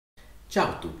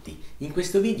Ciao a tutti, in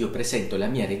questo video presento la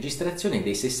mia registrazione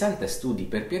dei 60 studi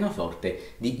per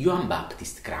pianoforte di Johann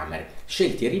Baptist Cramer,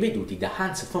 scelti e riveduti da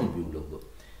Hans von Bülow.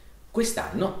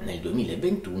 Quest'anno, nel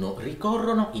 2021,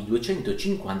 ricorrono i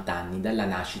 250 anni dalla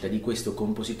nascita di questo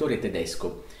compositore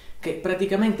tedesco, che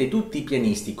praticamente tutti i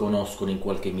pianisti conoscono in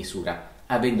qualche misura,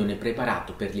 avendone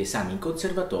preparato per gli esami in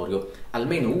conservatorio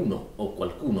almeno uno o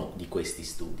qualcuno di questi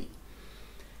studi.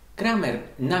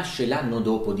 Cramer nasce l'anno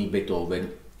dopo di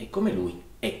Beethoven e come lui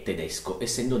è tedesco,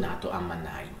 essendo nato a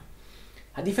Mannheim.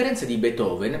 A differenza di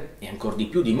Beethoven, e ancor di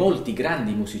più di molti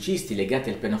grandi musicisti legati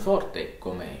al pianoforte,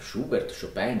 come Schubert,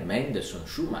 Chopin, Mendelssohn,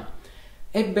 Schumann,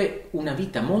 ebbe una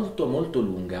vita molto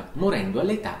lunga, morendo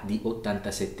all'età di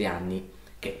 87 anni,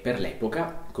 che per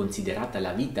l'epoca, considerata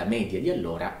la vita media di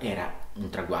allora, era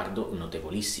un traguardo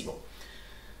notevolissimo.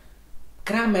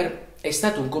 Cramer è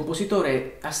stato un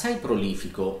compositore assai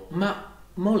prolifico, ma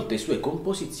molte sue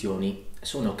composizioni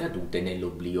sono cadute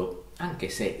nell'oblio, anche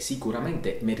se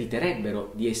sicuramente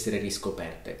meriterebbero di essere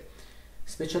riscoperte,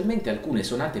 specialmente alcune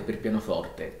sonate per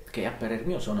pianoforte, che a parer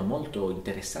mio sono molto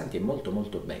interessanti e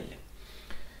molto belle.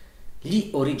 Gli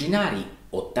originari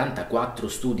 84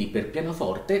 studi per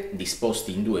pianoforte,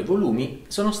 disposti in 2 volumi,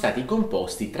 sono stati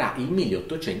composti tra il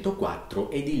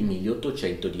 1804 ed il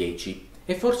 1810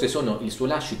 e forse sono il suo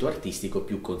lascito artistico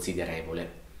più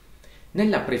considerevole.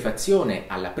 Nella prefazione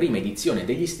alla prima edizione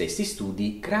degli stessi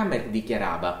studi, Cramer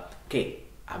dichiarava che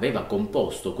aveva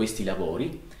composto questi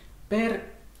lavori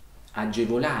per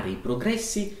agevolare i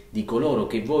progressi di coloro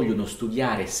che vogliono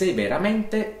studiare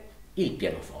severamente il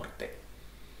pianoforte.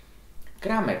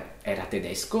 Cramer era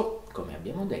tedesco, come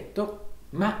abbiamo detto,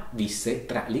 ma visse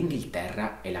tra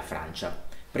l'Inghilterra e la Francia,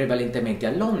 prevalentemente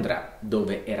a Londra,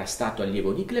 dove era stato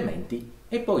allievo di Clementi,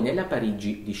 e poi nella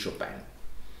Parigi di Chopin.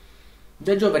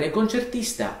 Da giovane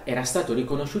concertista era stato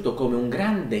riconosciuto come un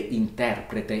grande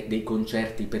interprete dei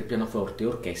concerti per pianoforte e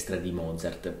orchestra di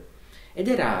Mozart ed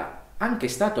era anche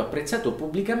stato apprezzato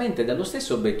pubblicamente dallo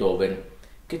stesso Beethoven,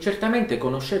 che certamente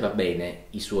conosceva bene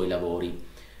i suoi lavori,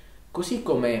 così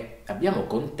come abbiamo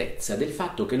contezza del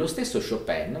fatto che lo stesso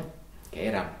Chopin, che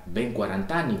era ben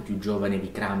 40 anni più giovane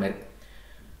di Cramer,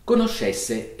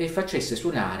 conoscesse e facesse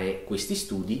suonare questi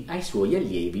studi ai suoi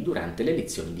allievi durante le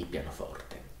lezioni di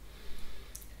pianoforte.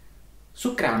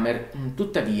 Su Cramer,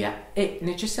 tuttavia, è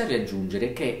necessario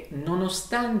aggiungere che,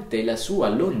 nonostante la sua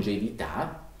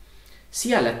longevità,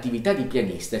 sia l'attività di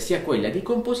pianista sia quella di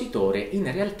compositore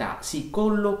in realtà si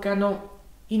collocano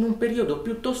in un periodo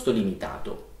piuttosto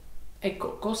limitato.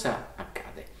 Ecco, cosa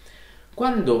accade?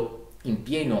 Quando in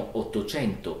pieno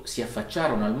Ottocento si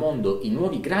affacciarono al mondo i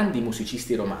nuovi grandi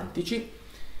musicisti romantici,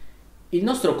 il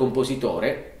nostro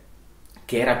compositore,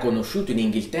 che era conosciuto in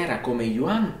Inghilterra come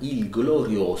Johann il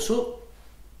Glorioso,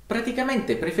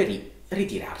 praticamente preferì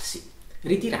ritirarsi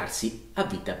a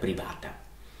vita privata.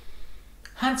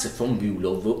 Hans von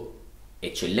Bülow,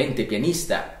 eccellente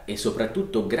pianista e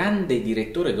soprattutto grande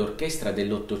direttore d'orchestra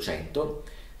dell'Ottocento,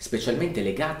 specialmente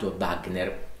legato a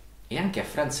Wagner e anche a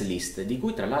Franz Liszt, di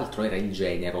cui tra l'altro era il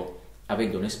genero,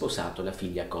 avendone sposato la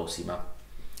figlia Cosima.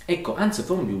 Ecco, Hans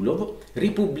von Bülow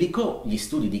ripubblicò gli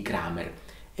studi di Cramer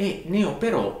e ne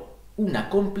operò una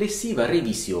complessiva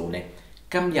revisione,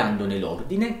 cambiandone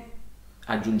l'ordine,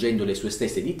 aggiungendo le sue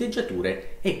stesse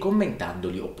diteggiature e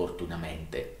commentandoli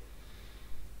opportunamente.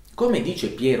 Come dice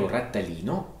Piero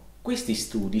Rattalino, questi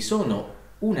studi sono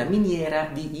una miniera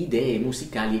di idee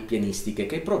musicali e pianistiche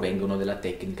che provengono dalla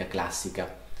tecnica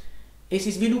classica e si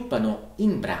sviluppano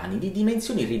in brani di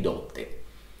dimensioni ridotte.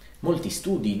 Molti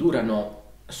studi durano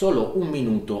solo 1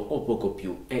 minuto o poco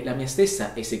più e la mia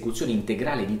stessa esecuzione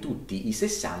integrale di tutti i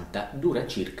 60 dura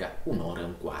circa 1 ora e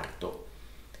un quarto.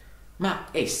 Ma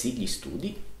essi, gli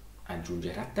studi,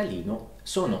 aggiunge Rattalino,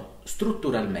 sono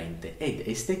strutturalmente ed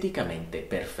esteticamente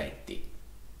perfetti.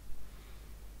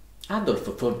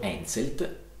 Adolf von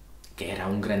Henselt, che era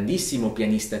un grandissimo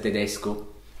pianista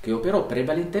tedesco che operò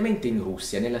prevalentemente in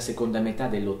Russia nella seconda metà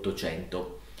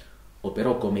dell'Ottocento,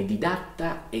 operò come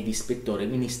didatta ed ispettore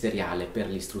ministeriale per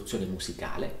l'istruzione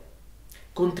musicale,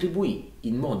 contribuì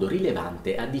in modo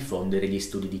rilevante a diffondere gli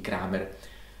studi di Cramer,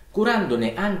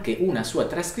 curandone anche una sua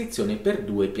trascrizione per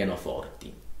 2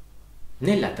 pianoforti.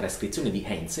 Nella trascrizione di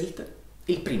Henselt,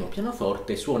 il primo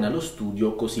pianoforte suona lo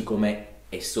studio così come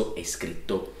esso è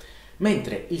scritto,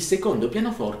 mentre il secondo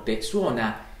pianoforte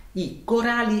suona i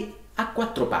corali a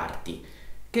 4 parti,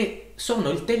 che sono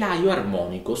il telaio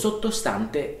armonico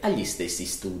sottostante agli stessi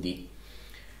studi.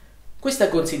 Questa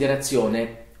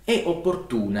considerazione è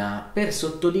opportuna per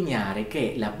sottolineare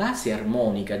che la base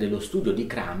armonica dello studio di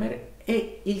Cramer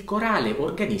è il corale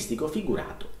organistico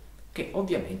figurato, che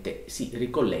ovviamente si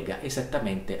ricollega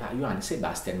esattamente a Johann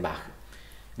Sebastian Bach,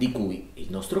 di cui il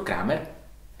nostro Cramer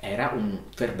era un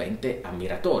fervente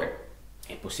ammiratore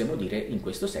e possiamo dire in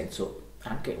questo senso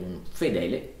anche un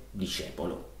fedele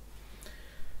discepolo.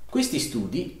 Questi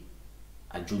studi,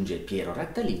 aggiunge Piero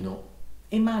Rattalino,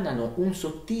 emanano un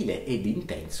sottile ed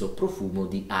intenso profumo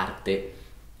di arte.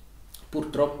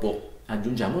 Purtroppo,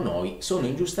 aggiungiamo noi, sono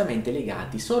ingiustamente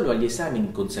legati solo agli esami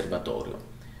in conservatorio,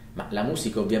 ma la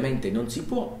musica ovviamente non si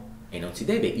può e non si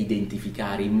deve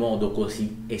identificare in modo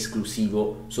così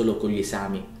esclusivo solo con gli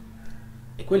esami.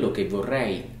 E quello che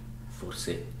vorrei,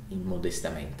 forse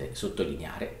immodestamente,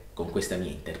 sottolineare con questa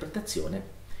mia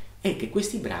interpretazione è che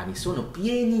questi brani sono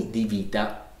pieni di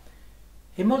vita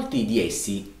e molti di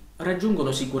essi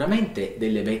raggiungono sicuramente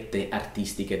delle vette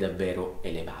artistiche davvero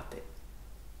elevate.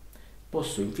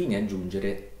 Posso infine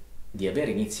aggiungere di aver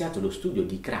iniziato lo studio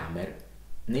di Cramer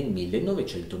nel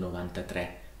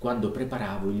 1993, quando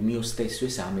preparavo il mio stesso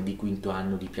esame di quinto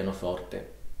anno di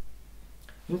pianoforte.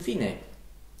 Infine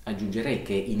aggiungerei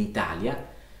che in Italia,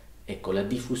 ecco, la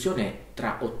diffusione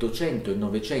tra 800 e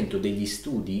 900 degli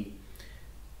studi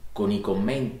con i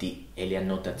commenti e le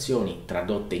annotazioni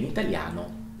tradotte in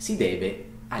italiano si deve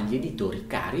agli editori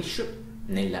Carisch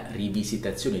nella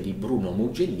rivisitazione di Bruno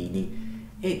Mugellini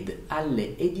ed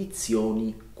alle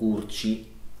edizioni Curci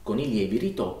con i lievi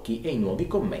ritocchi e i nuovi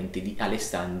commenti di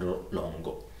Alessandro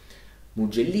Longo.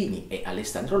 Mugellini e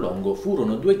Alessandro Longo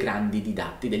furono due grandi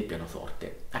didatti del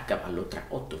pianoforte a cavallo tra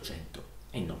 800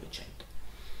 e 900.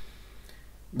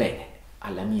 Bene,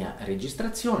 alla mia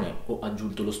registrazione ho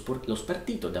aggiunto lo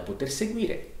spartito da poter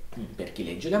seguire per chi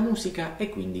legge la musica e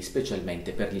quindi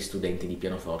specialmente per gli studenti di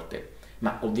pianoforte,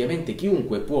 ma ovviamente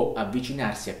chiunque può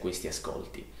avvicinarsi a questi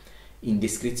ascolti. In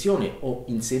descrizione ho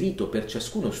inserito per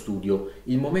ciascuno studio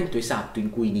il momento esatto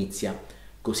in cui inizia,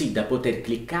 così da poter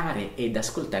cliccare ed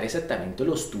ascoltare esattamente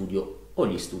lo studio o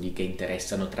gli studi che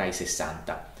interessano tra i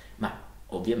 60, ma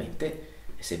ovviamente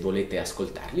se volete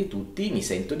ascoltarli tutti mi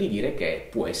sento di dire che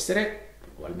può essere,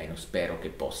 o almeno spero che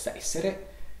possa essere,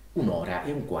 1 ora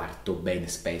e 1/4 ben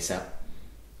spesa.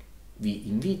 Vi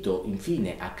invito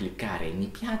infine a cliccare mi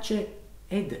piace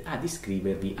ed ad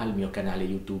iscrivervi al mio canale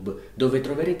YouTube, dove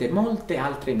troverete molte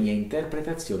altre mie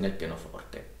interpretazioni al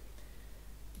pianoforte.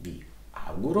 Vi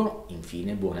auguro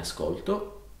infine buon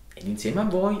ascolto ed insieme a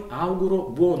voi auguro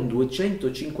buon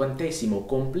 250°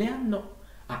 compleanno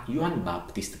a Johann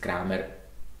Baptist Cramer.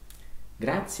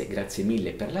 Grazie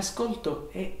mille per l'ascolto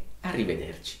e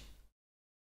arrivederci.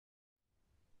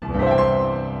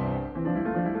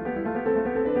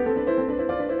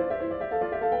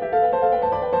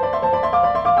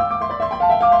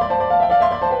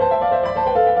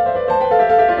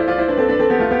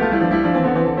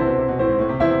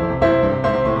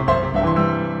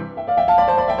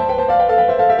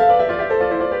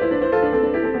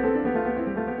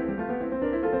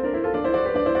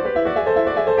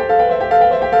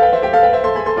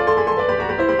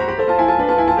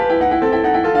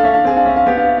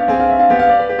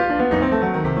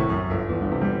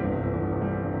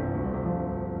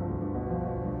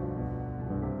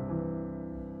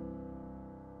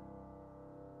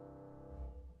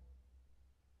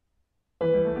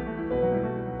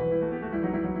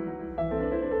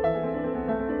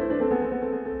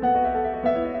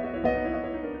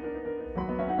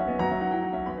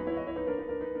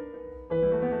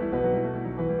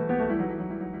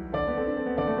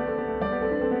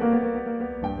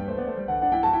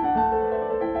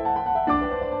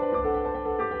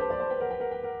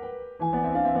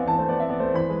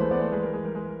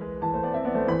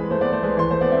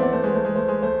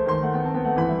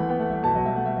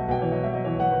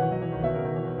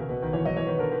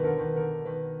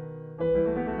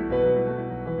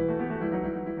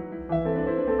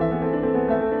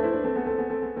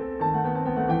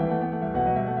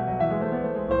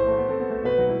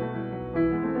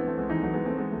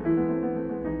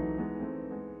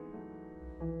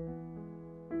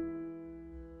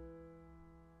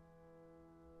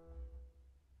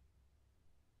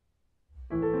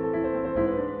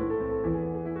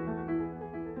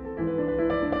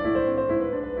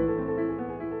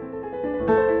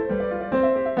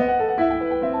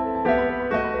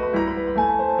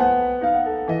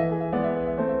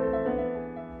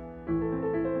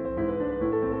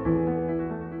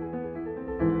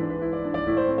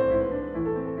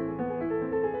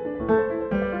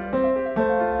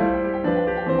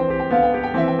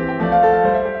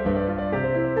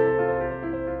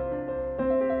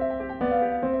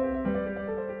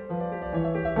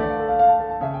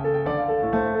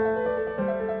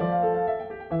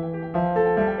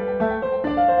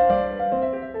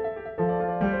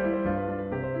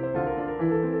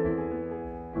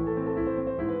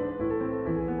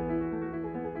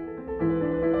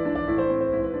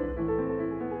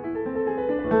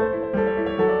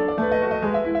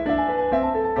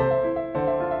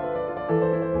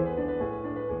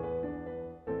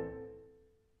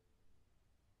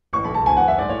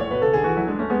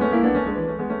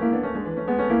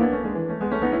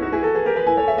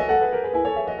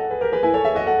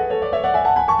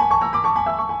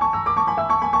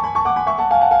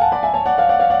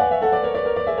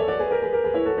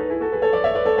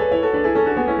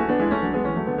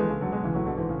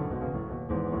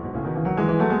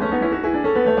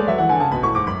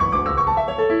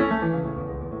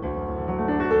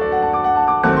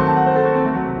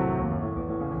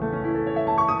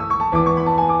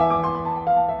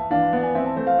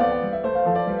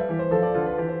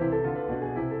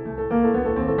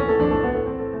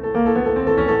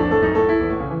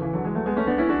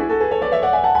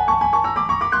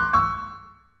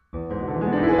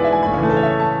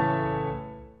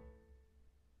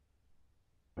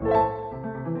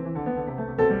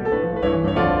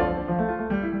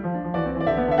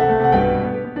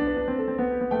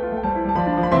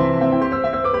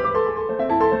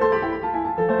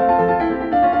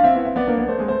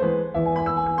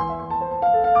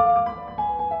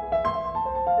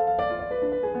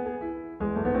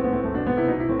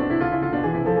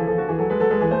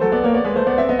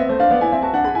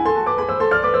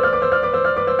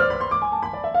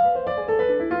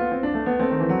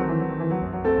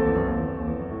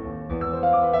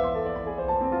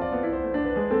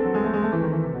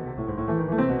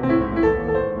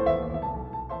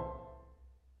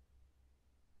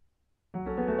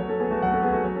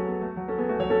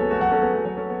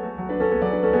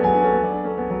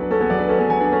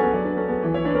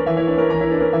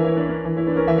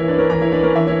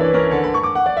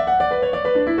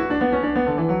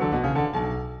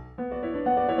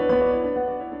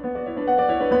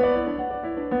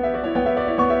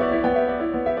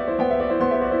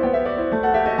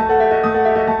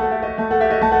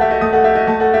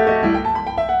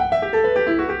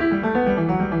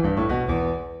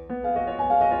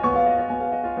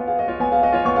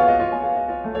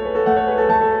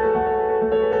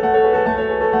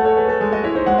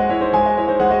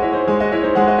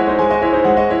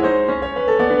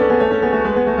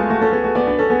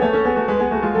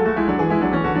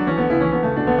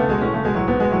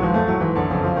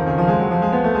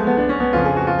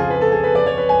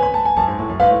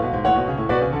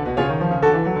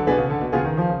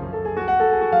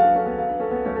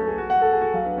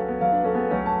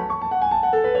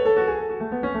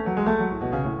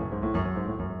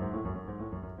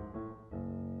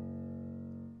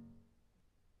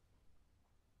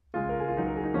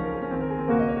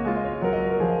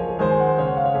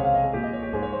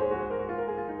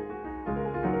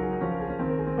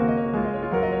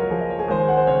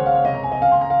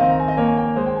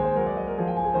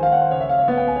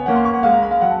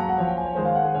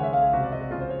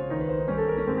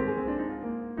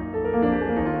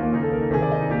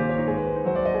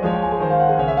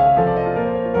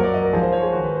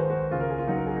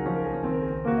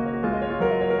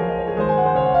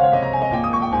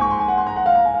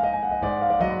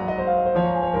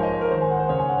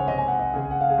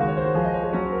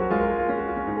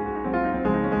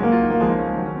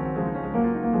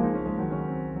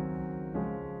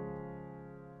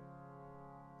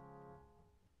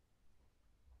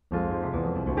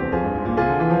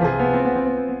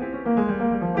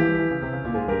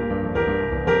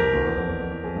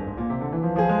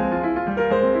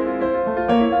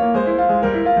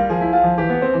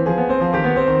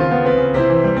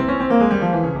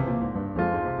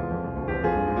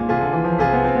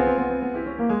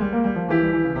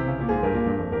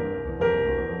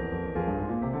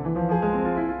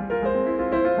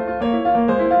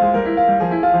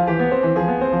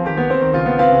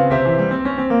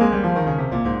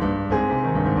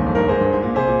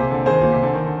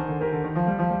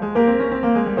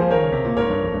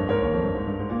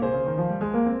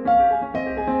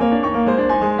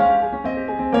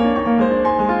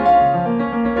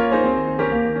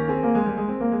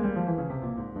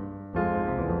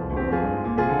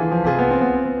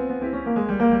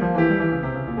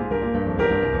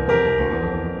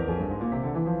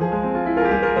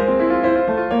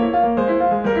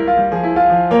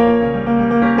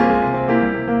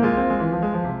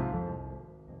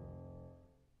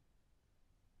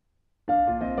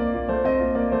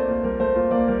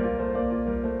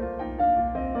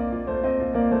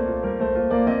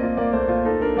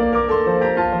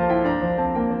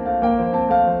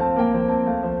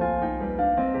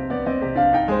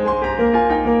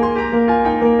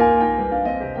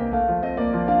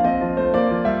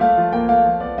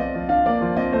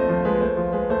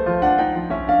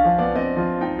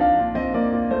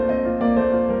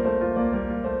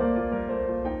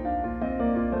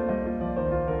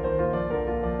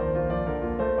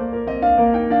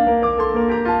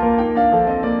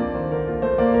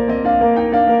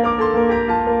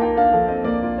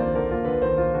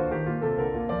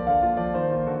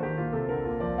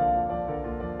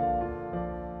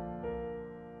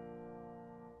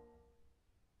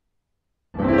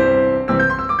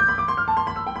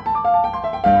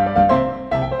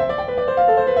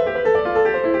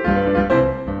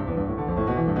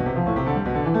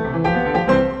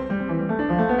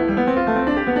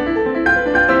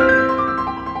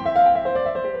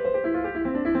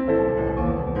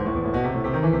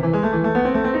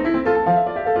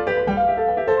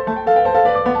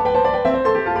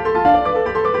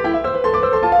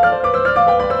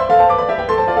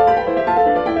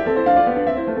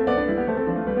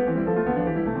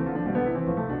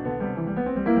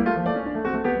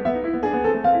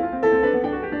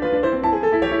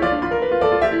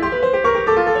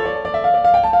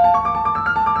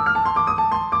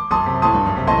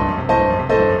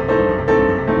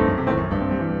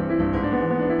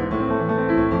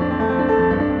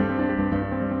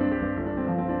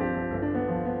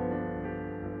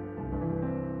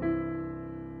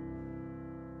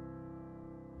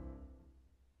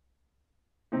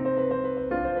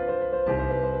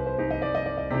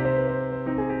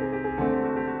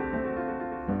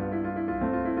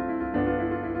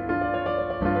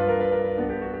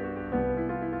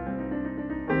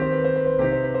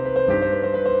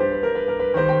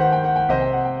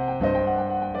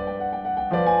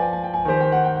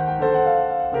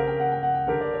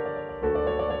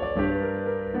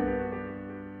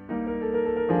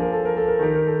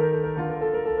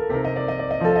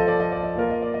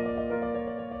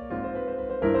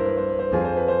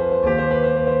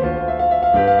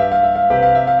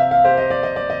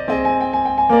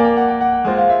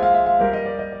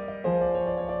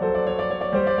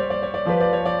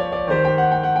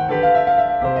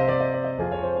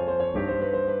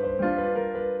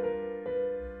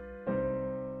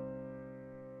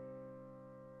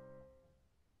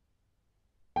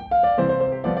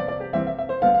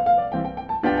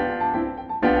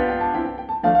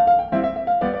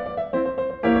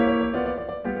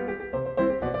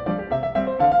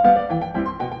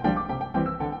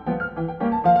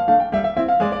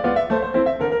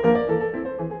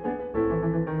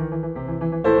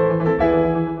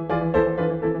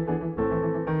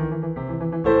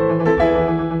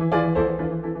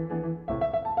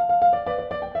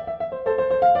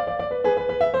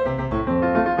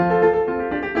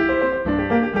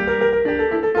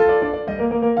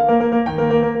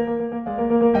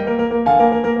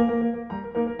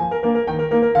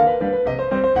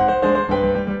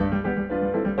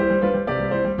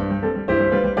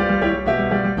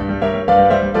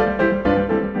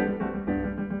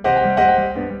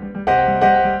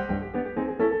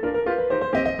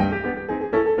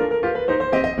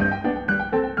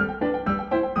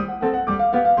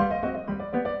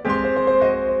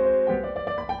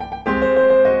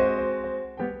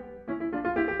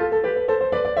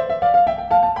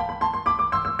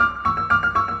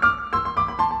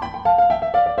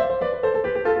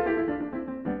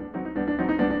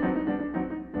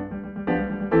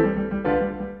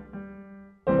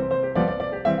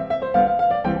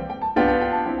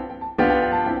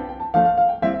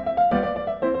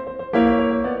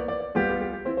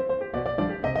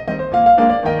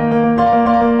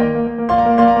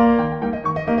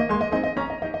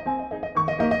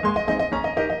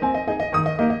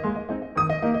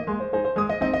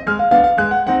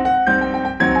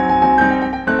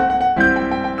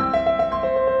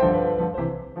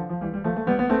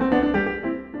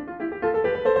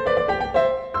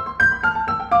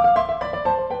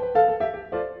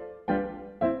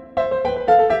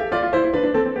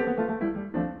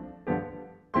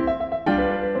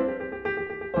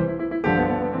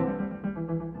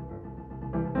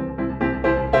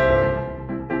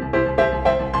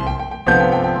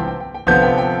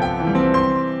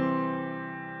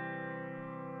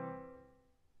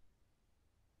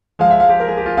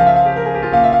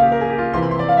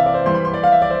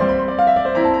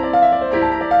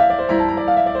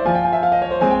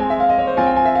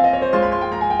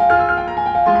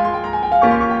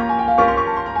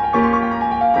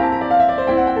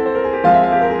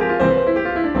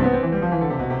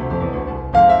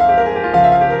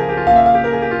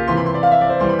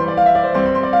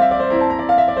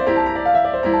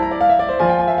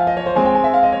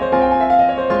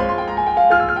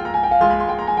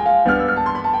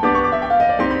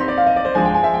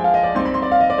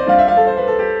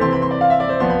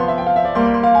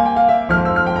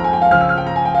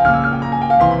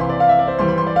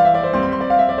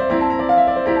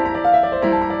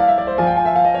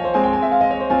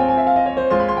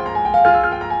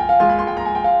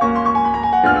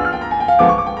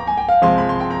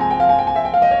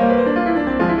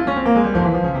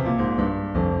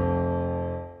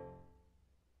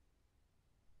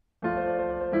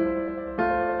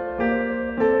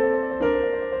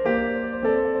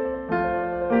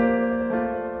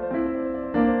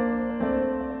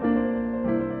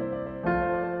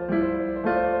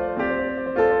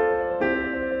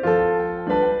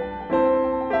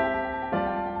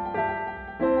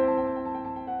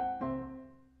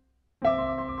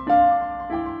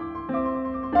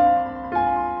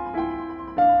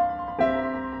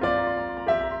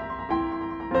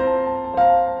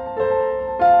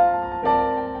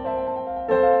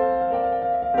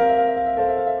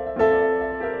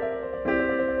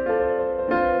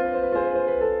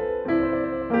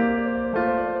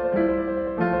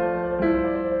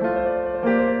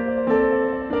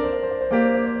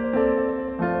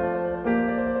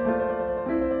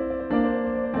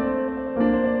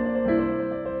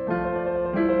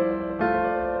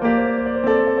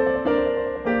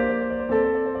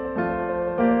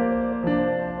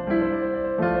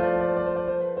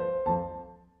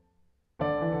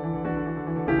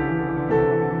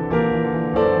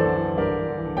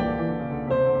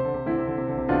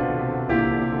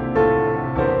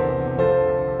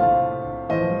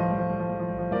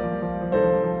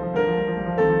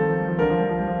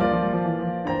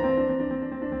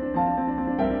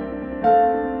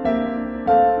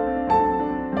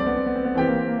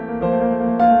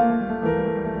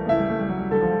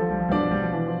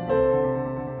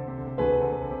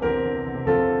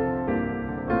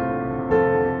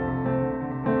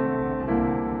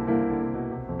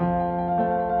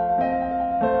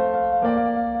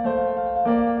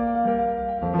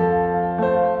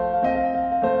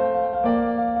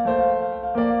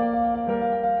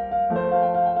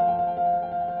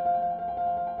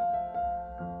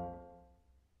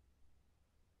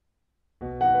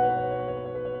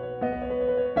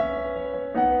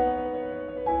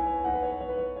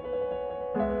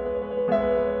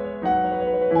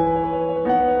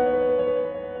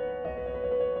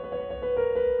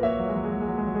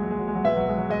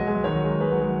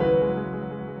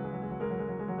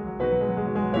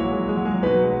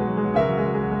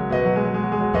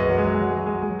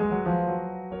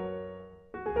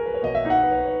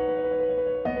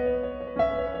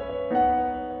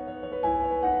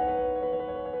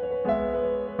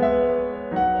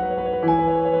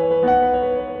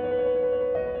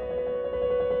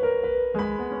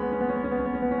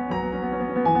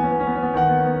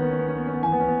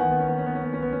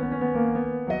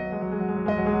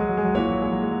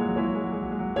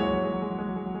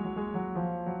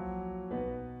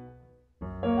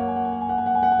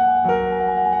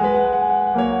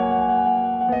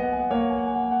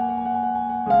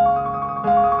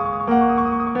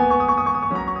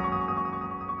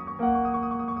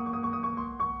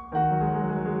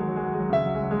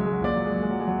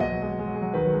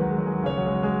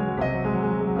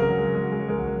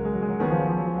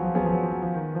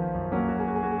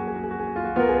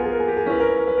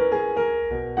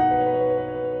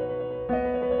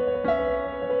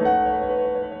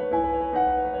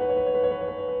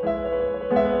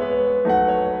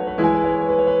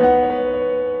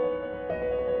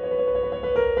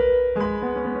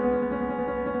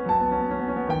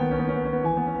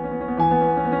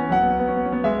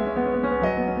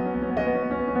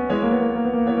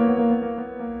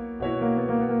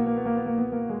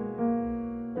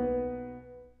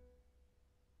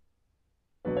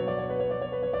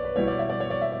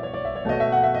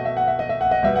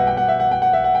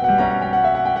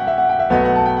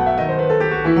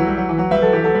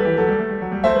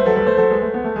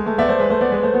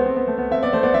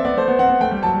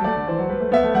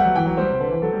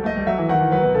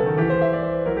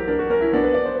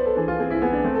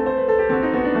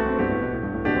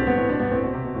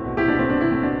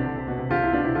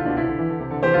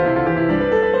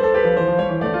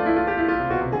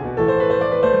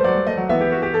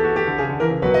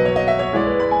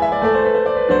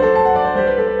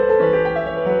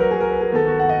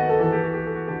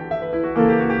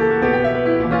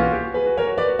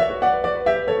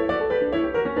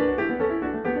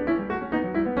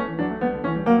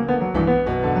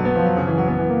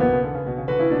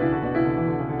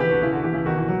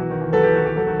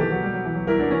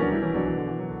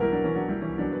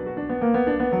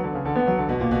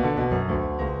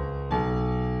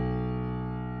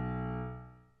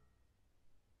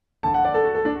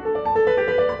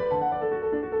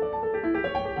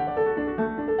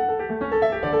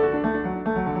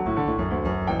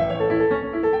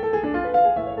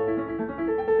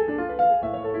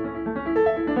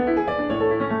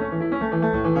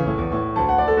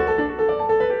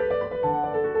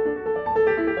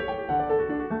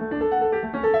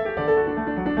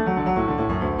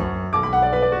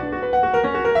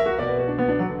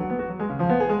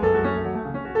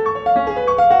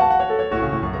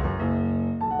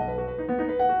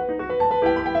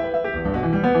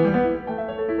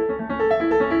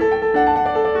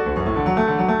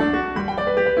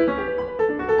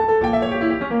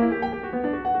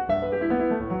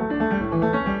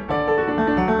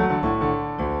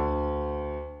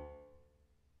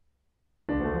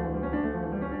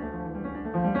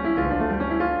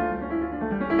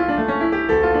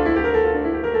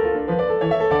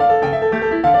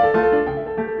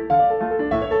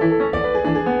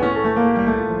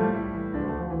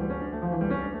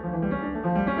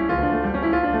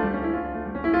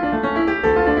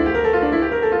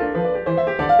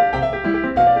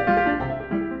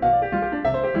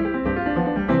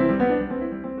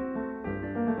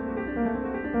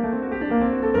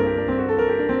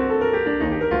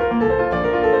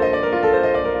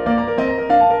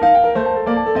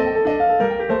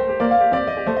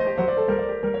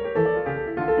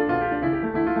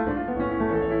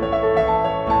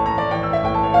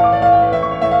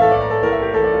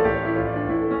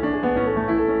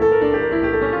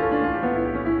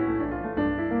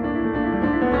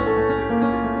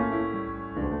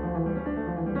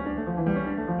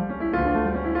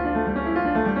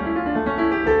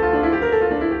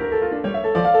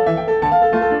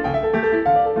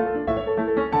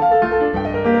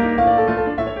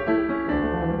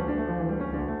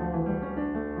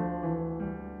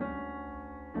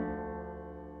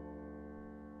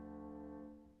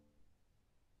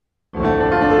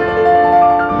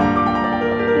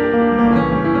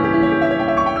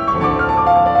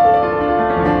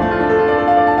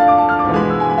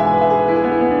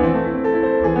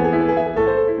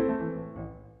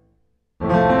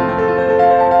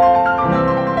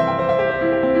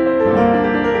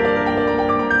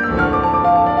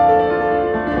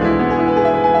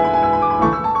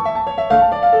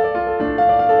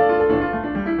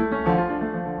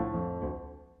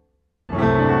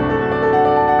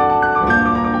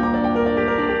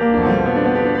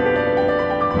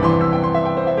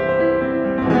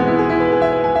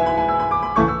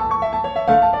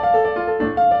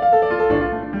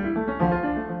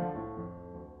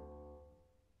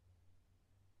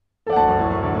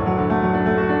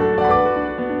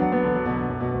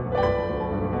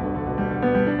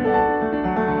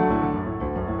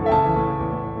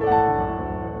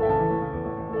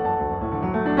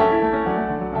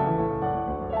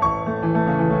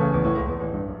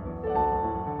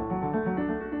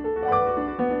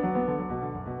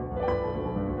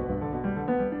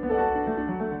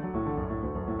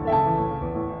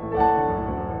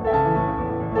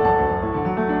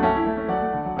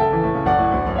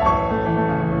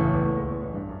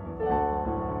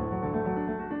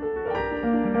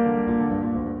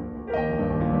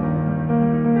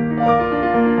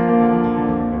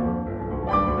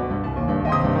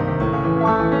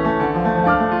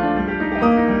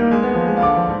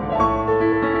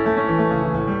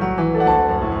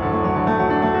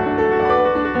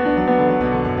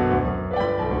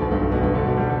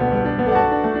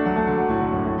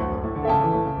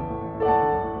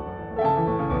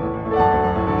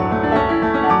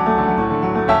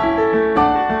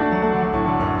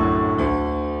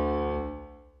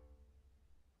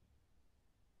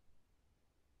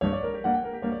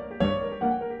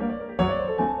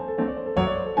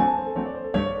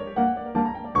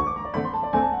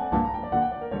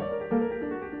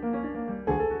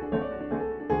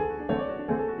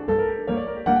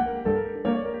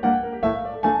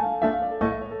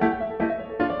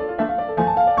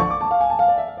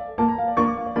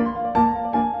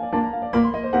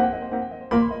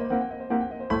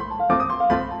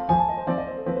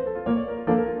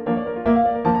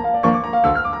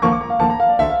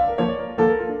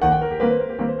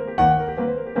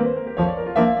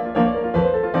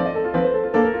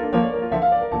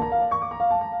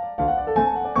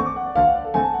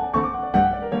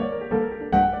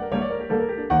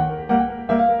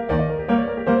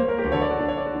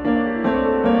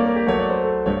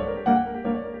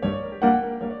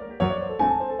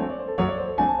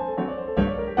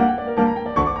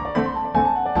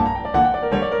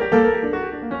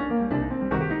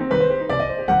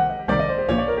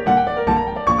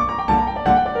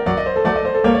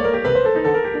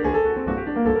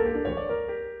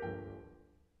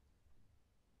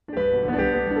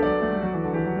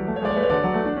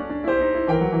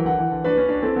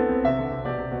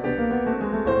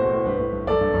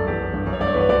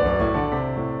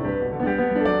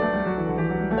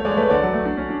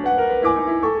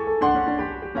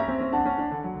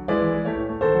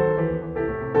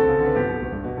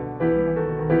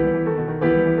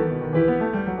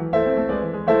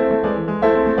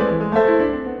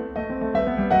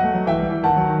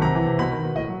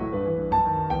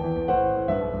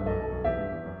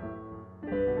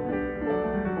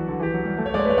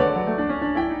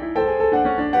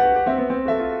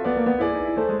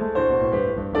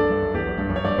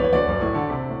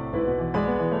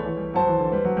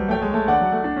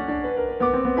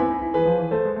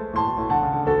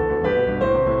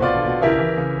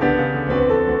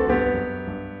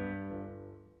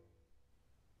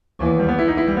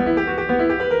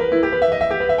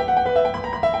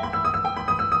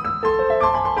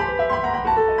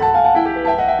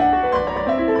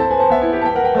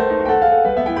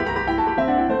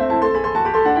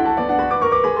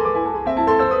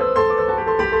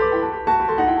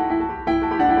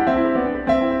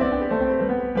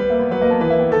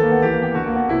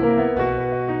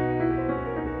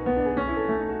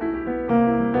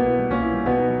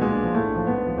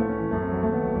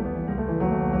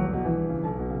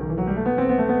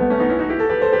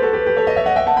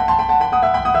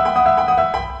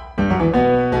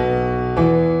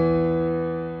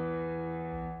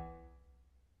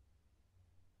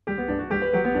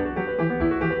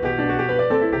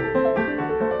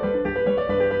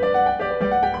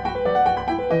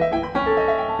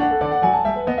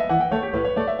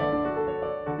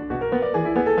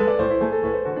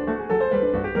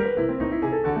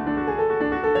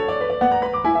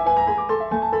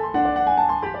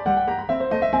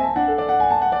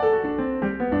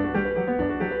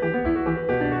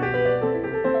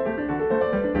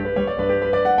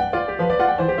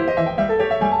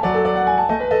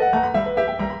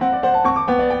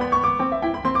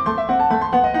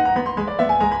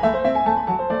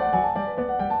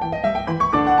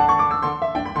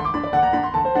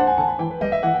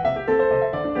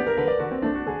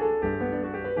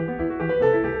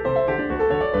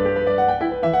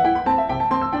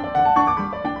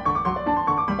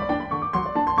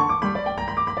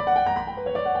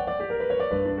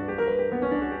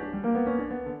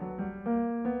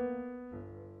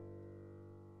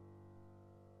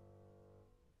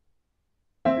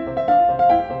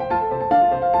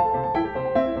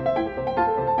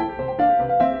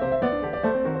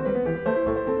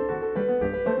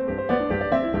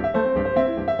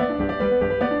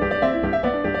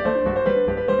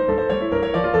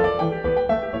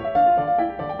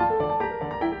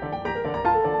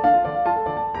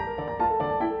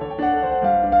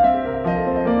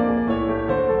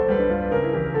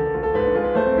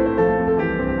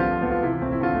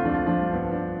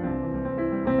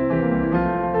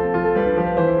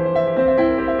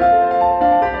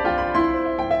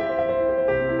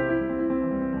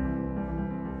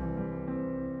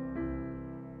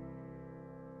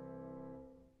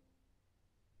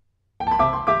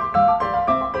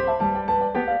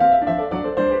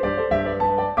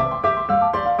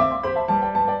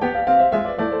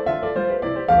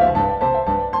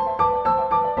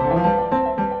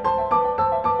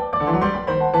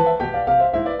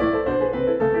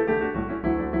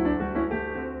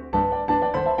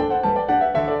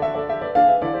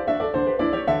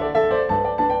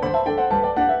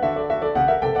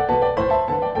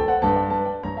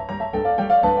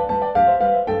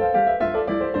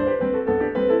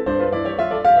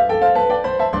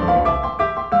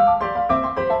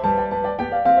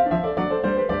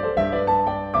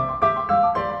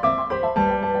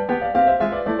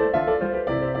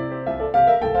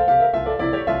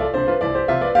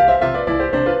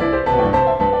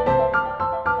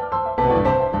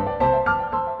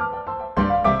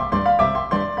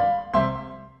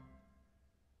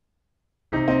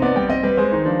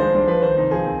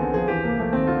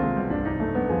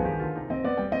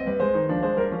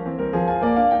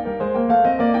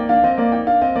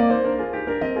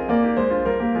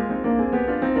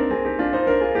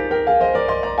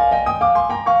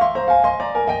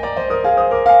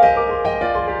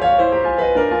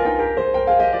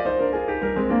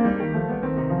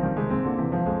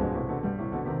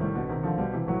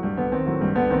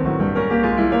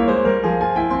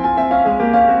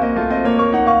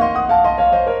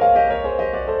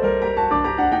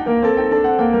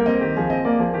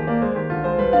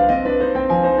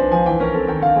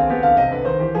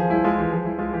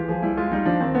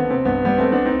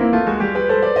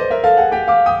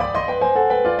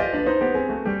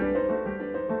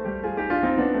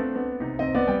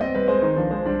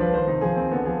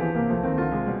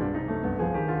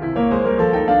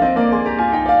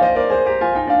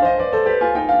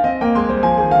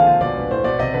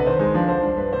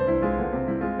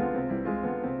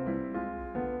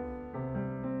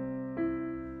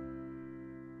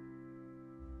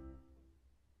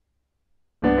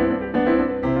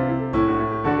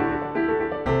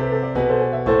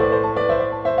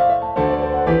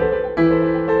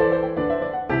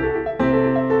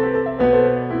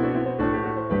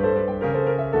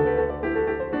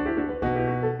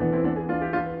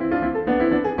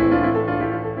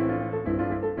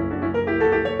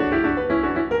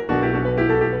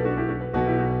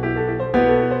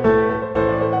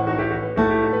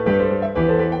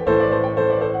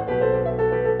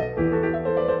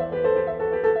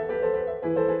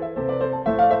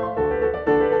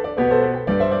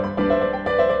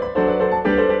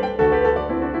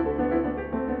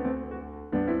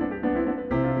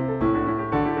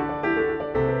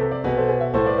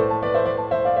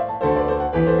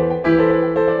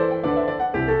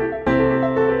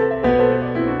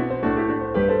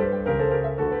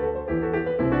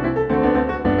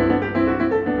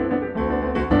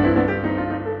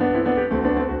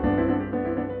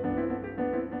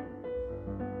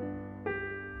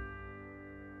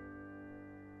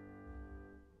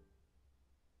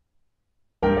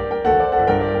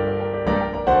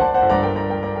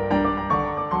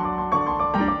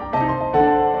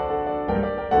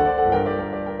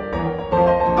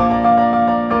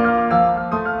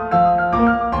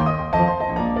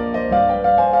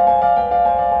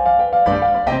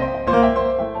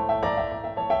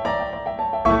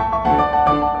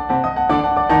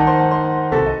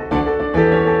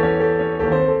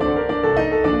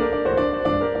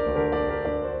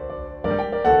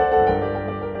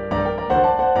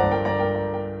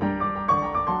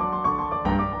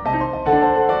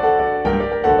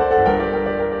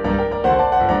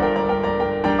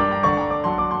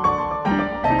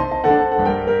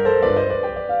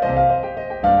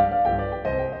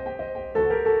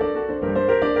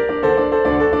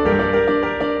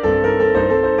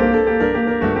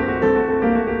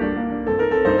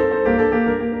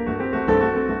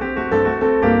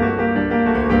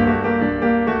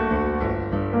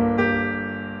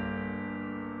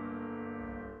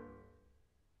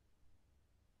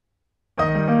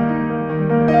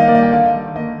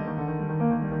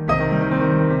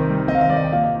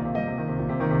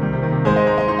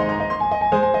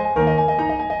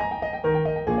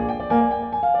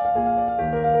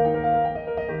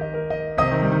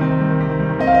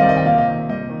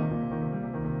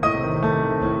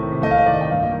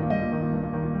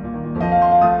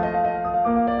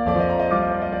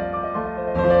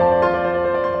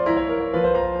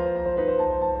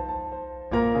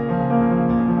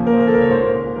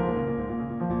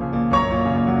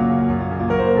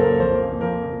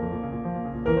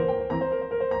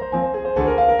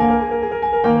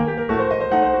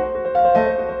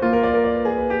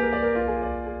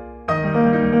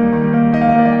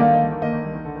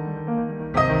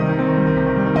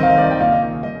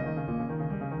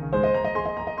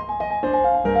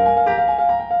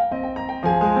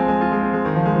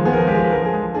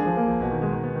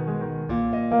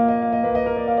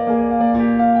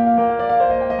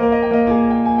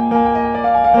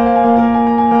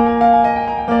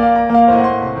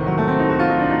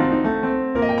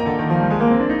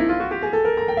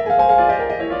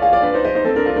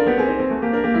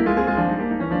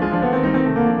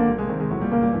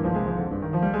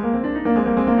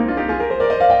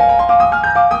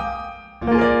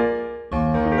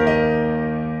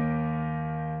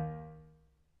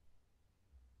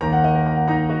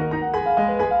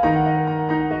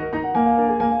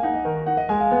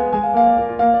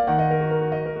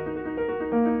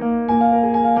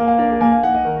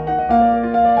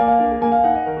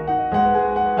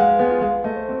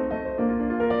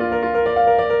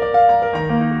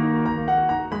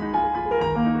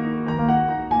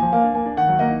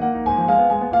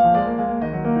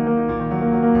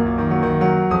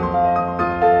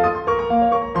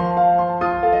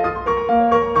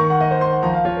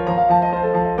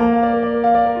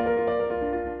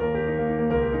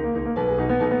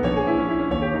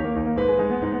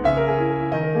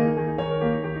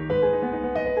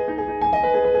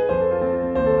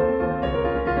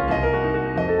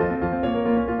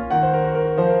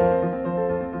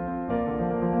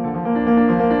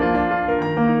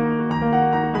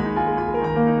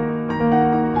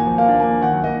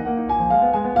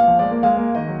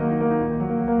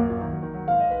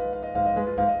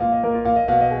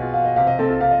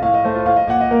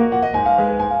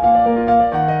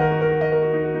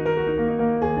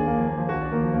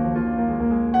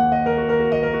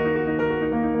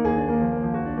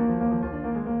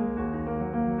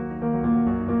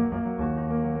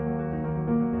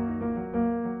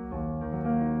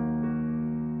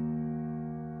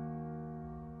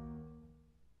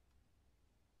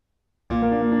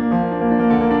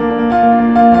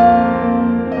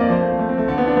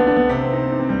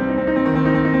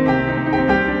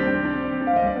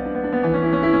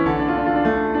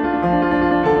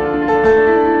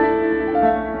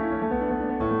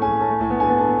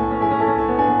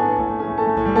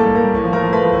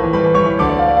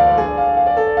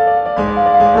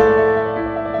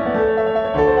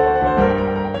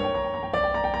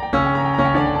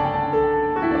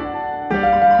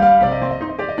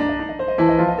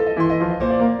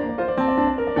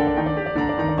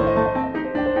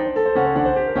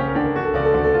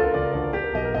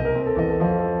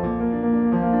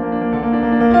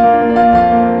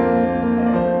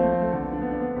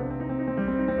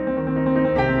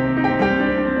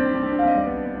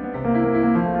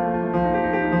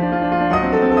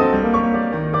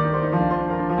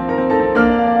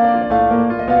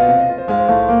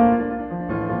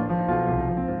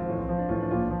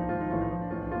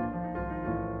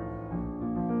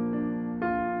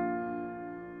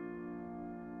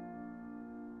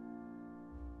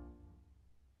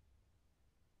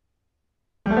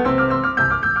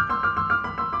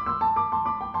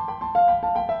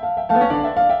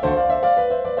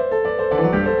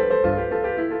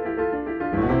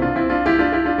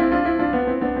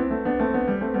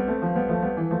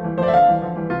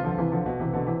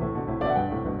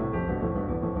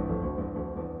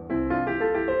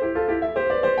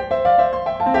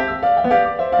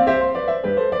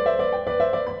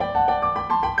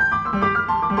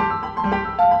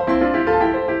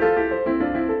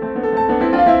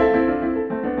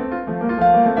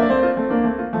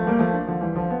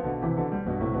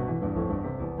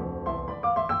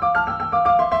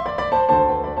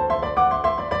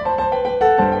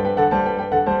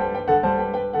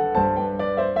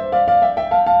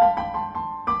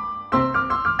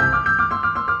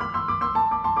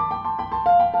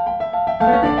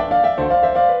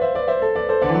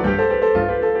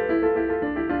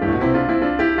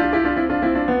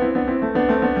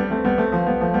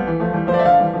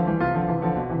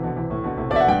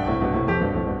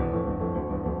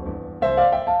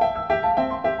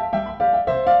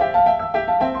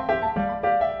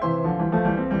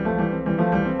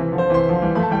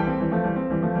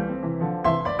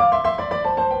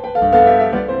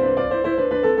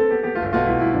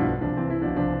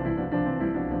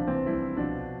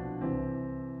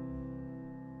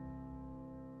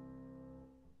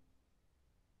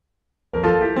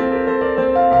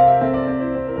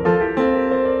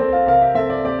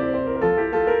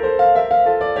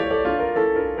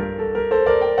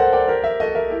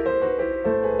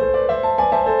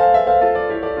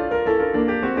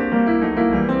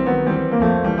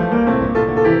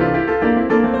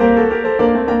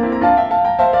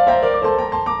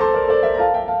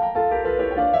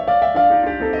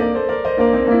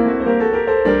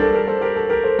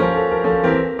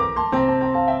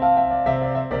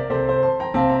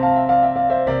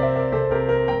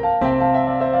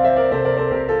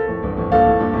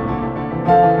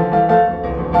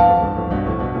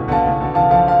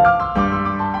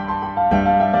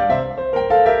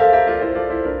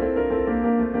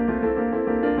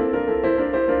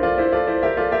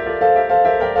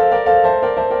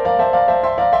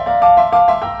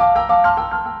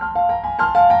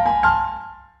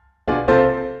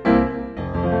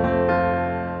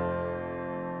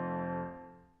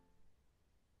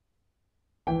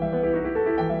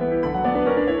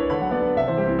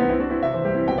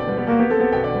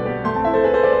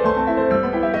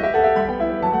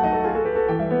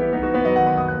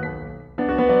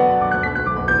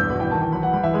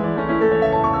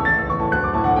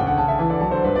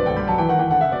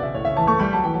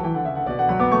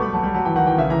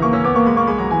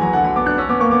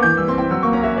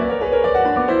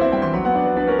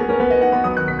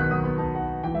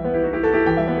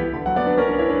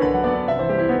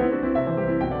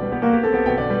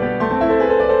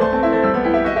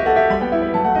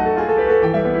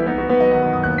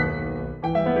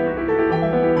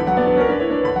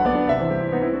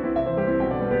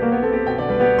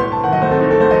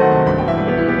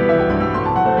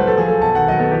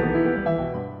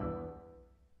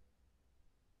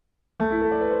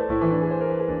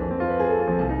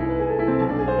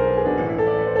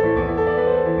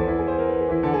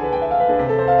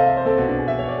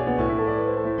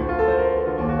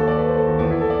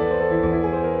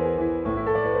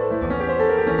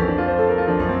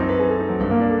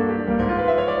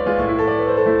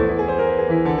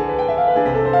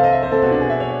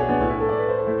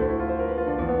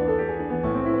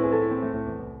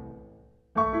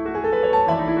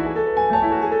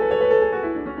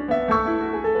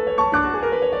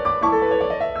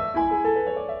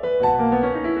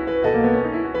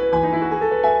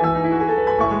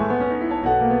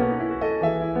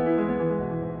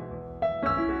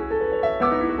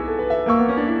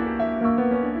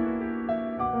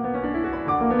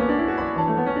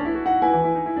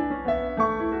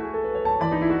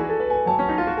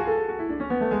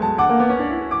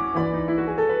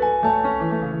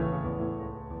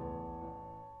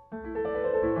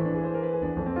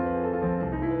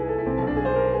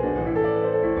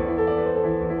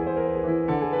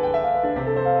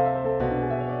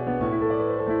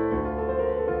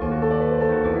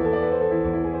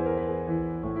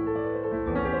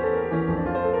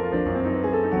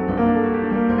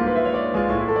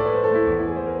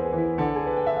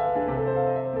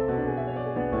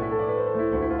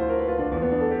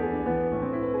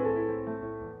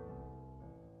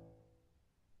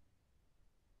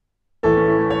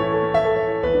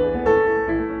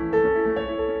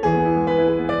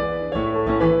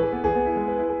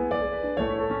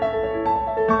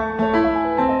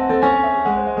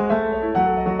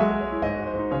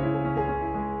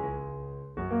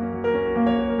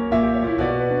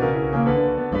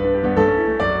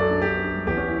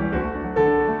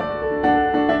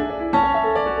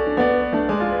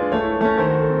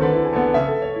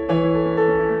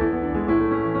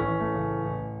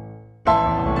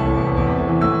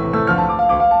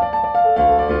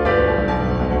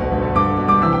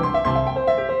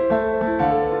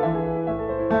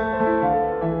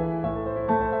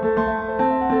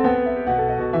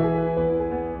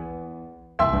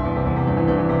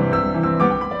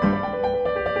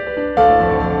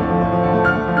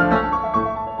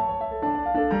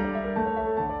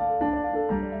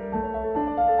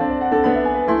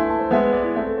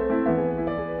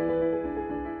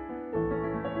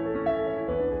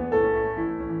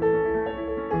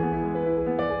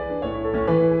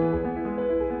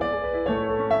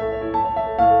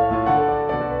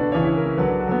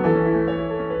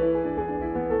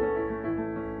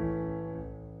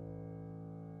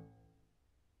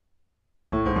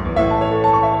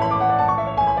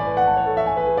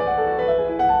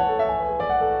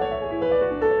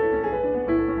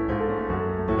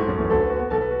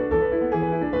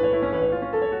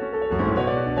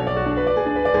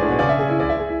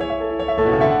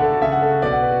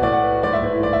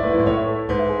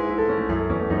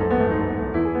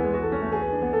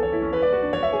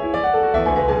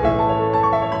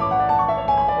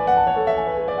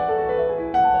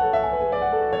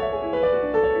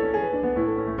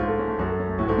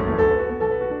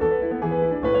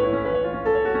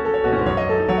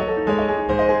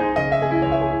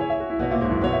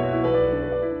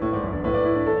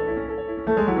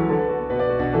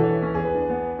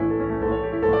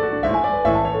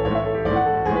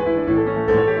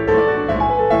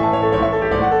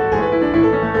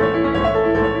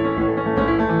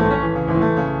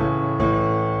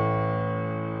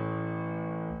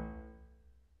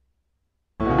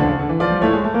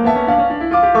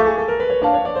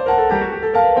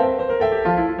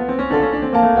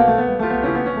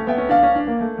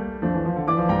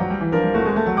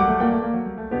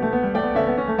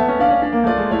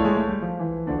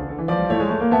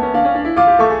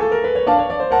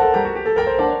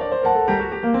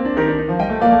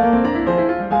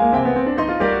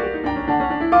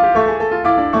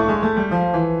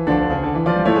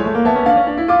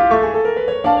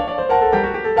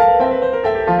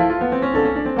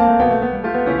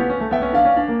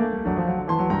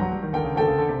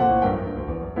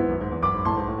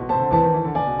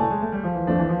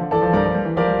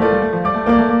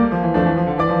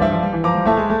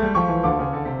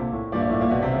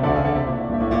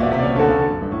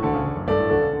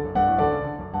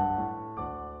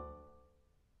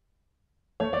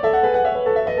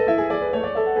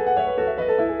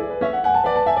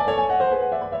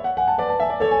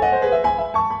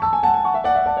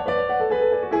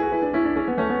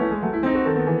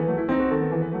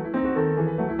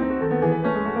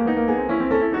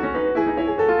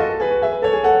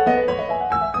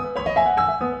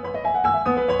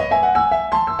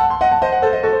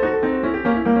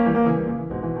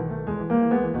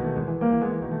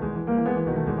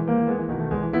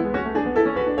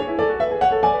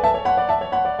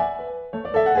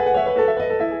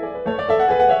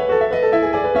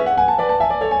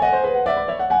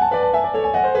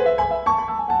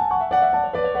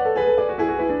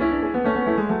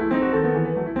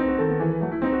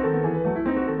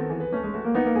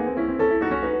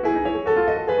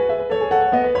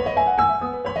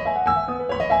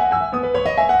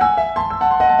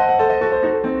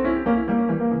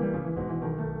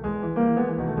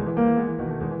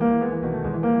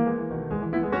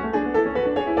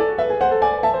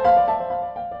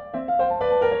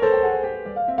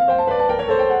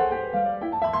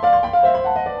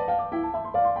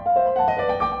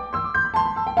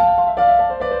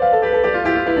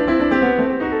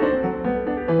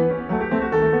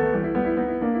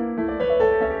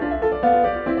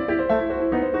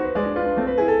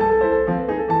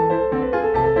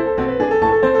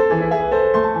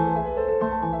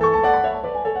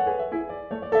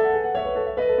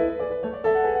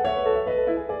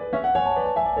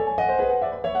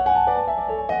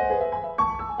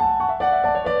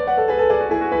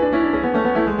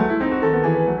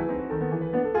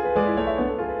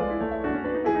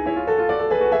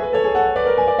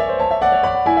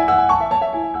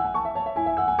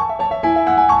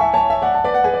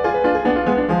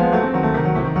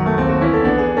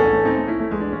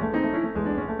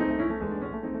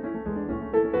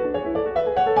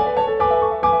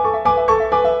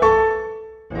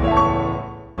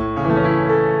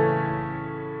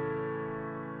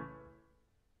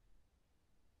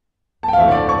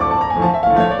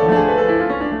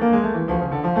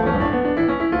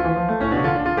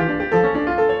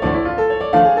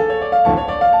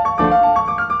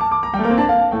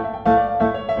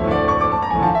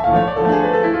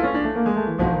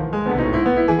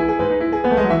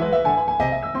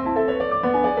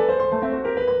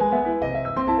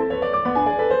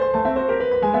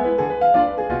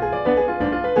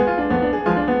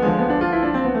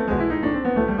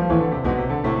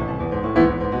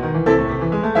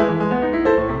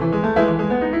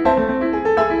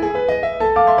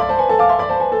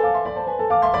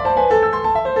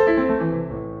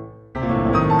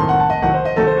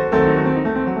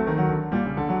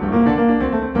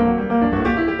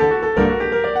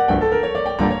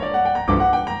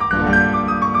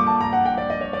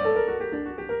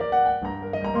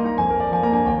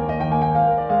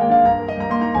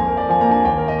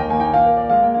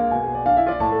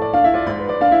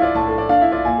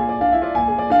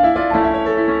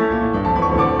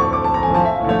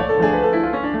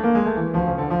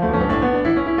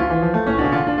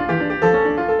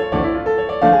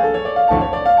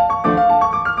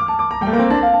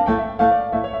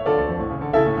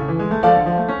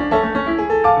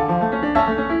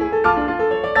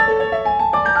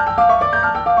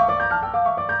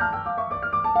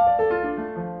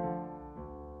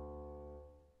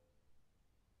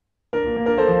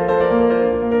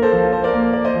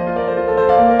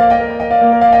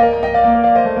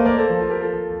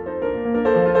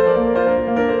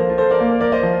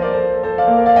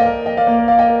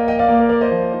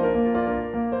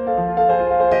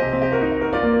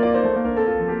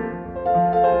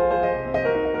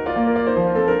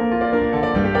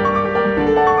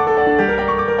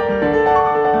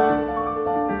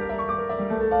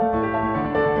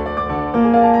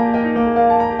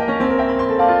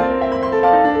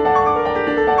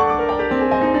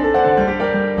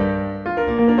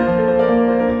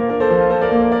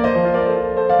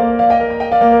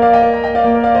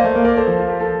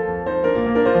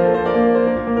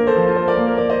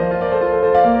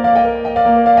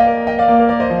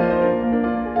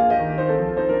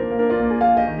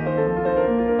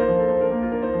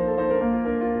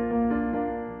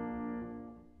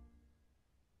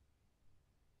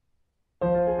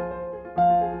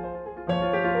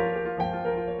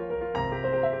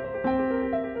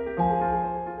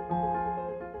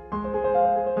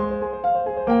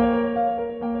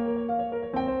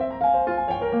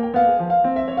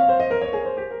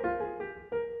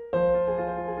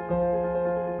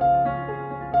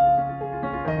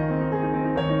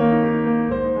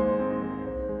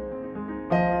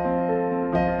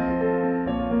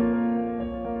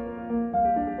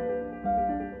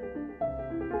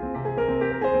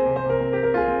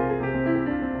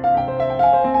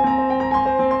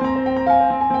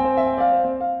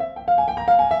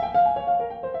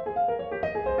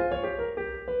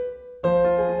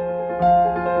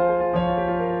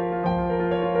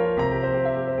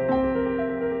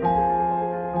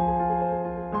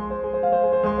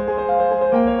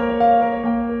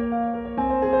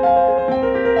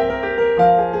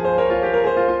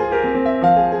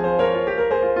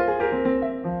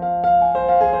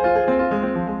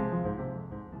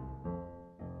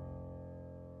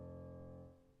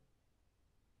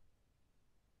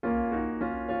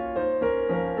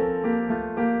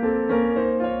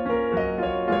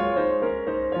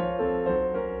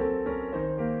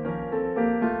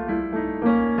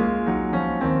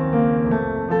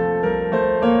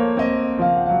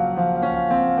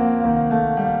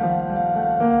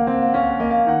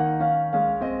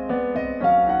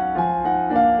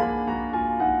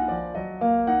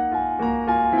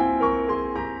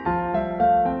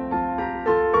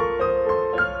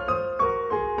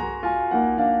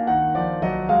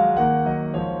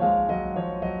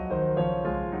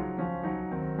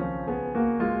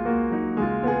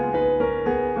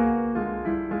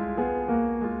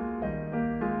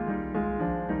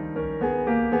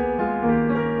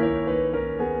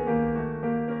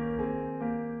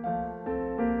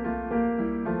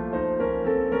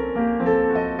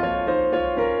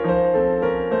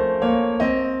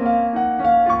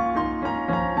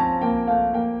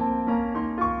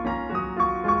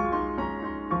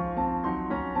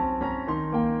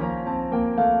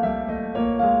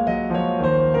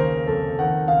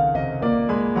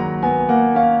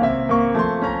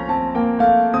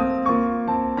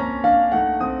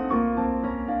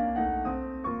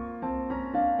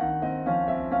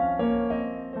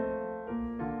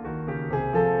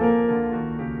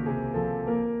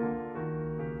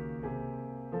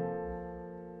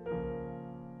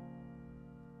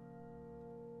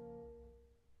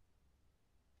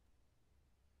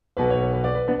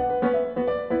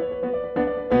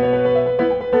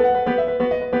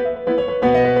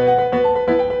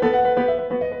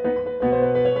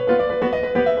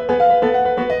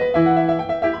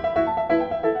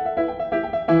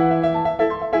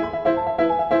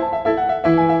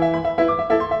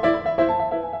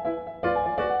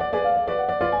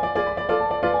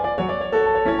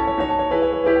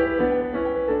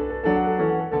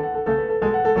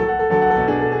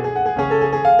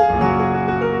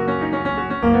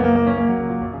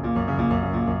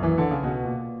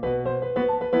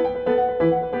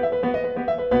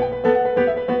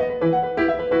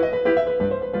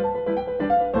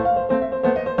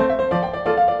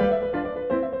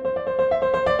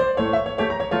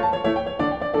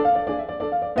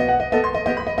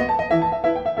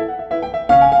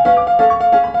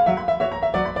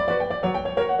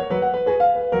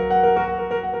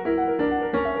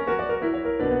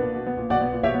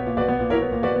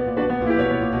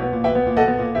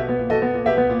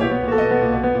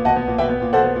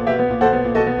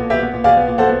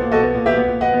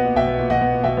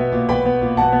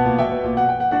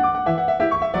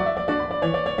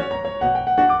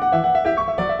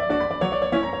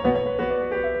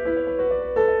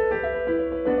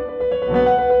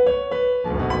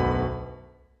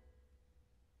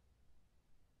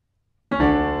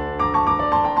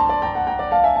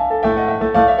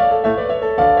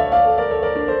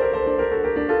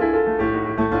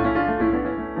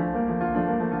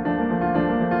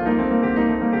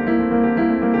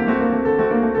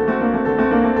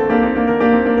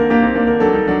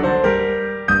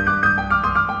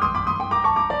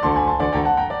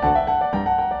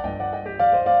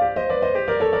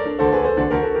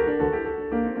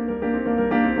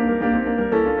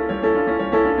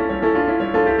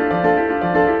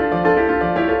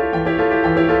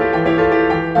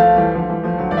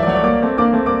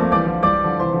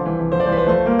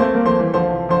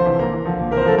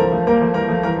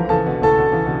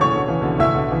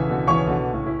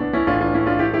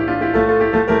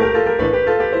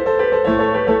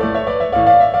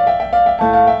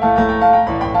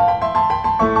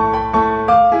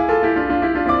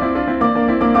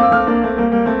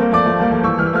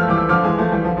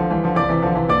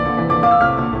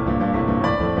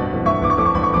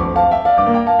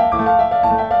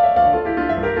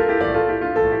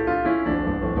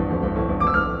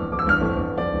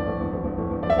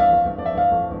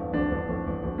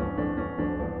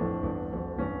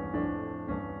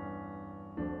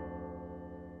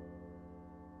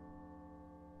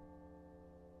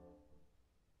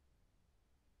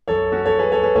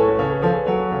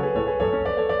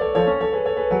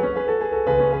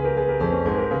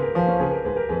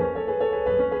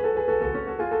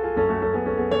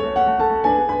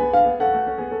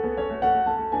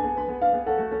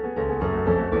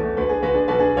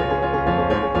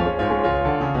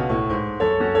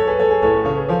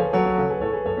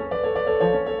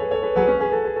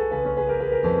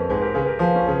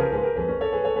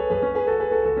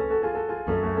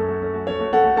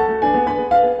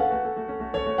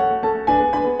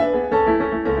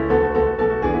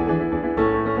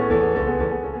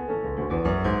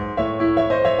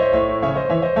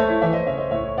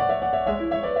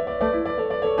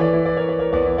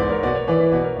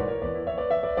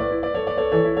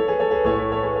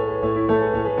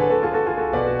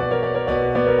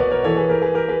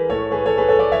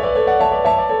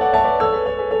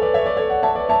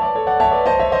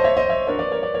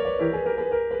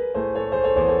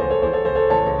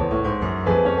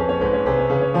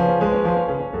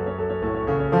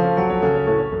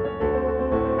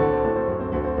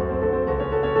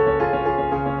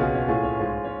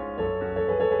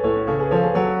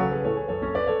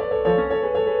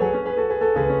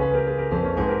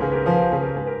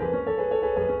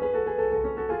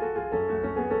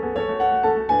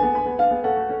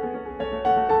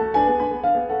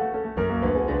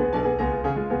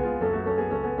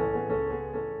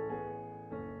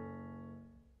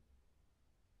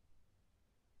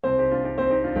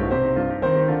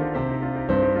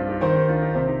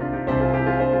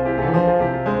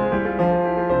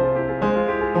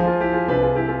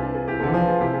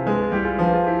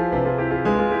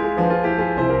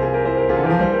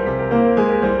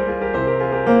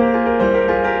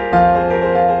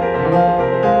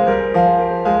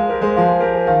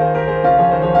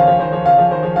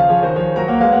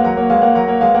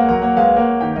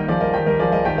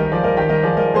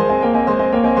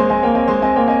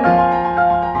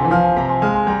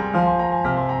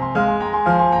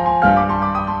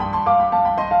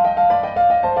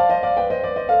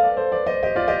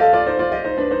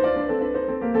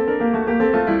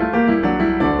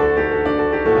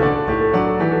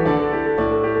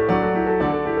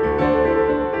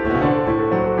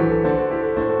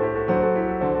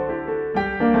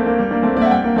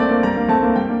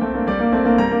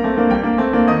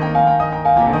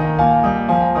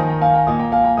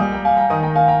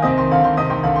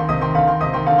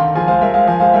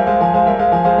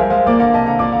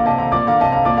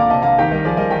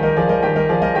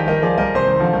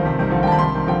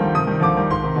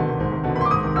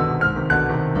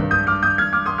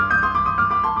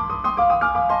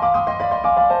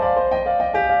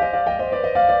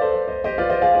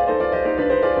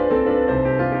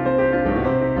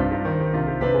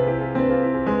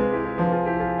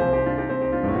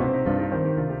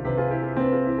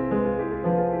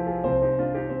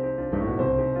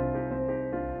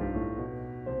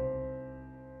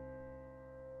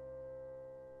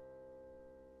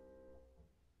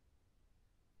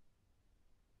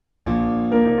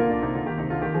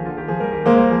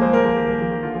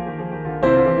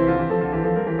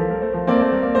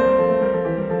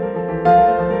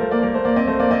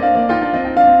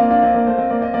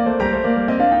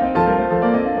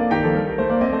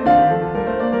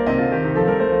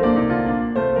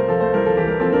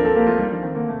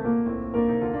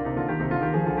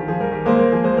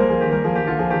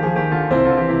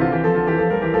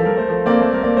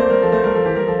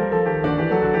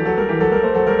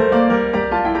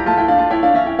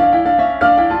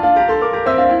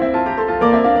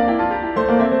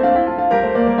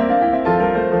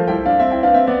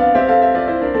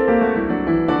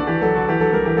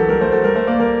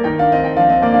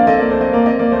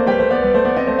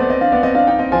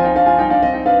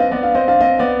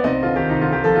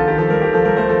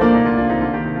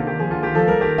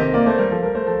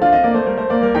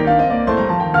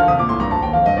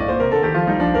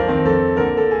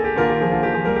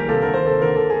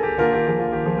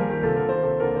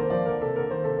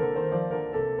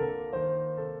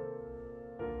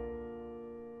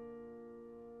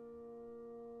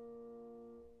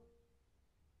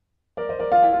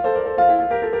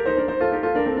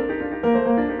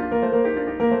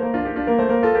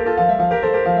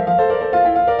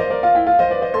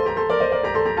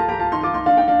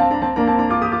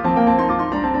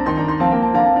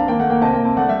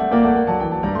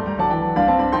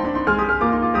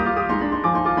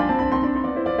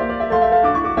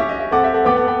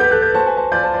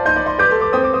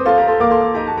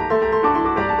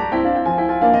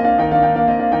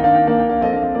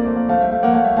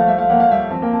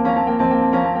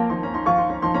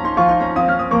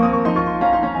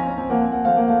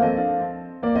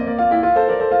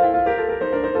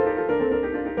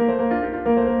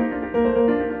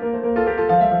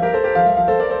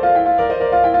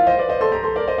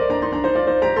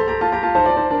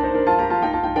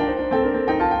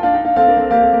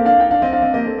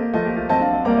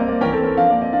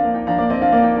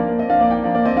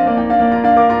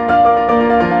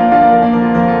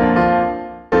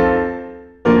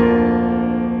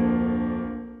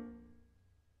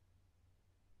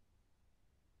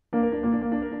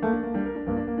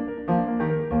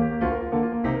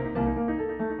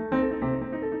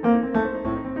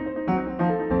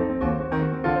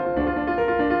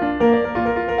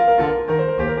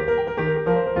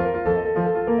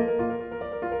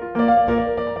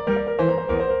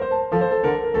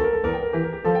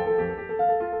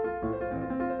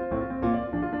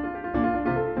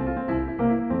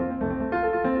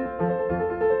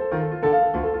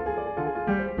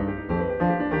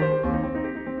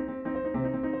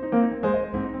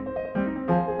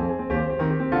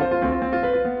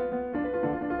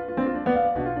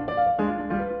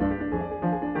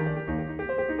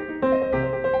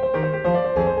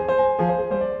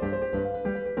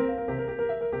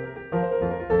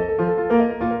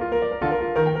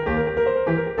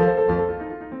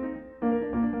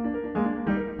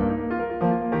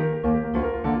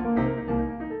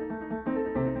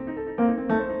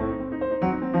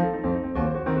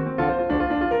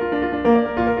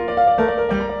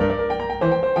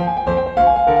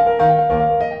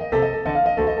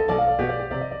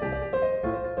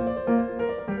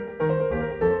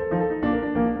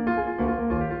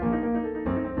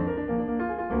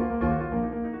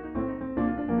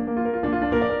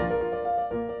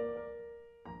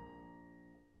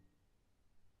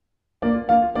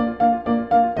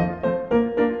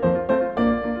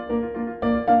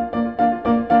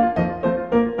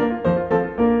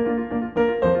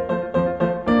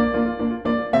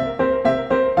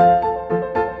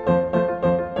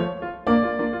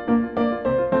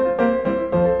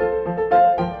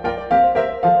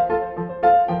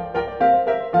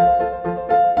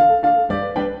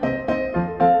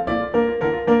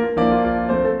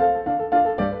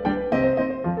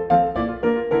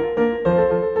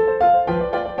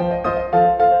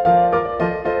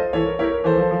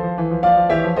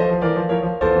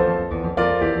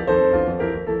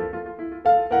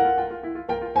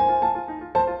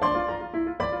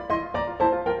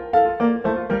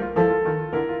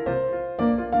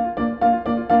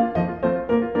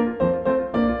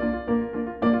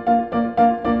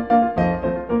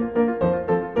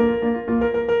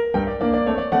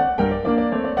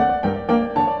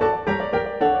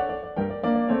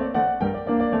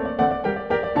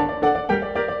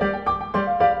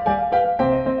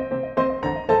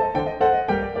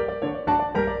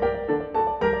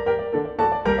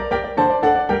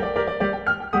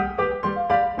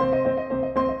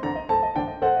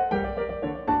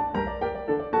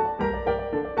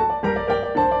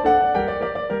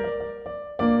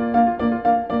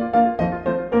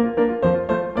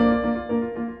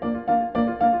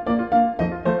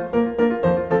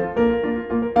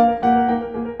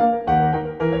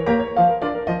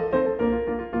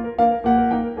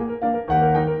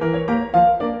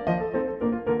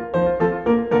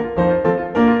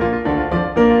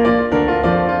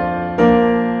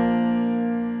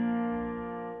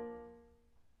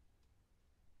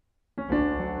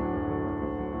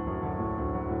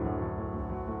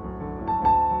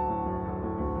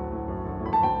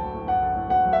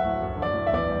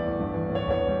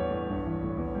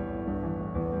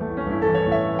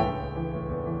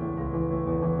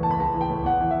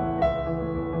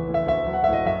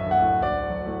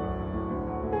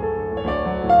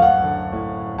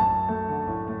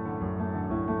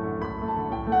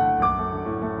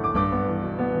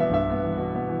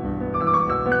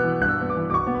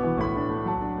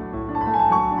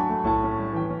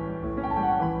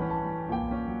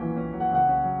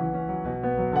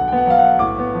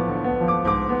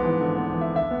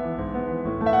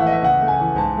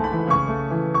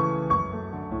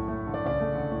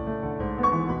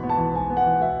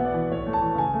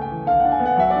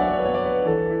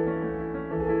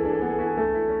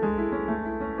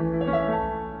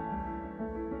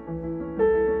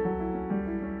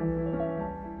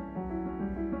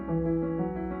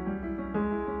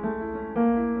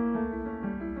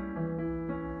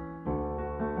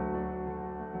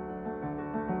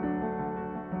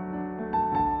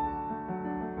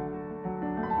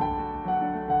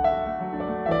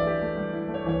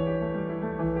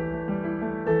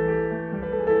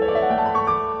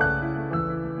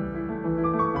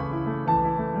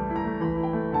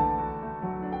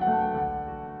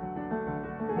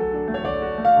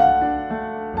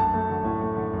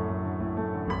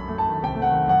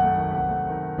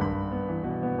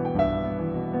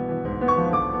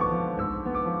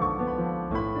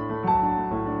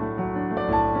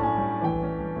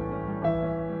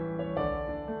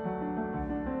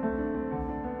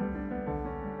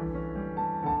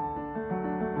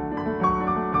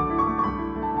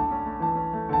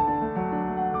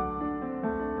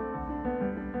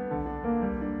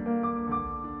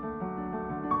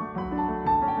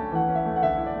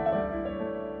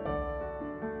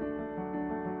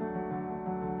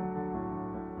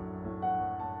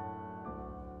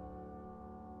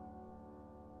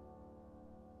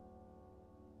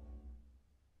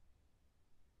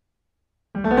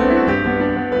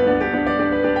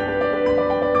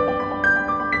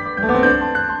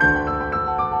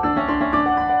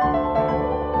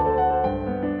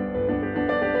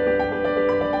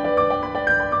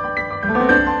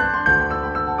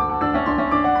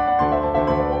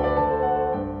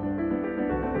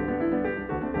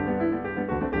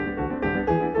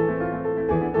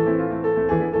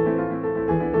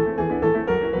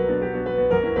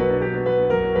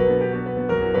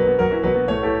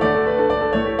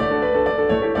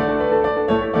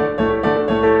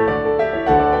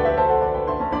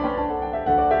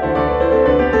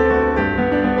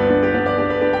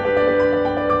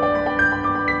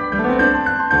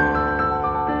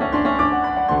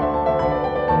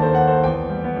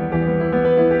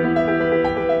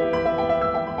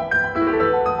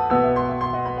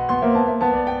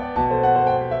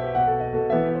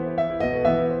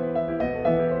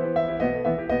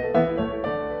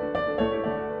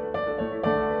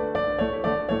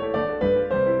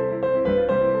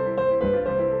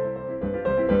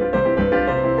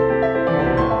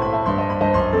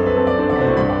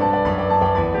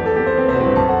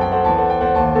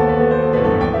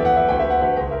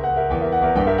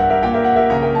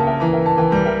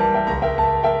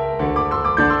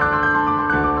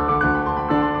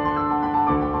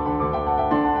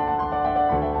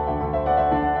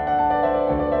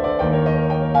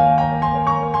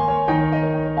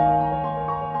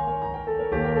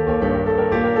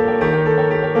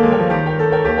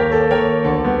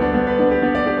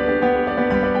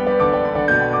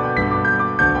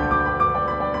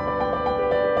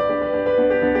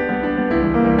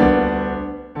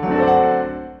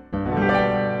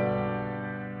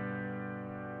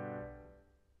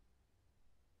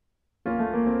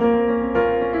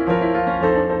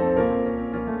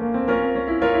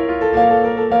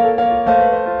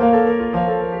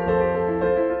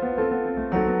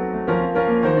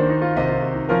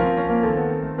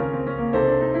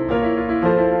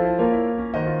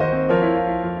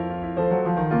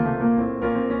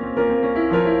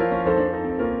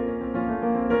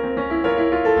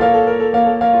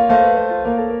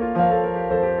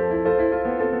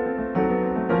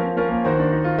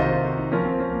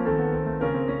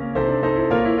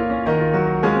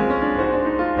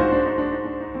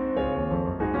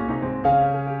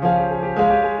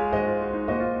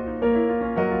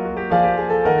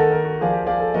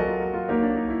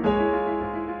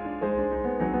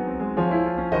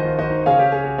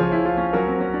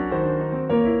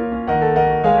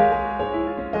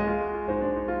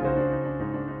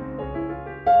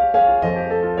 Ciao!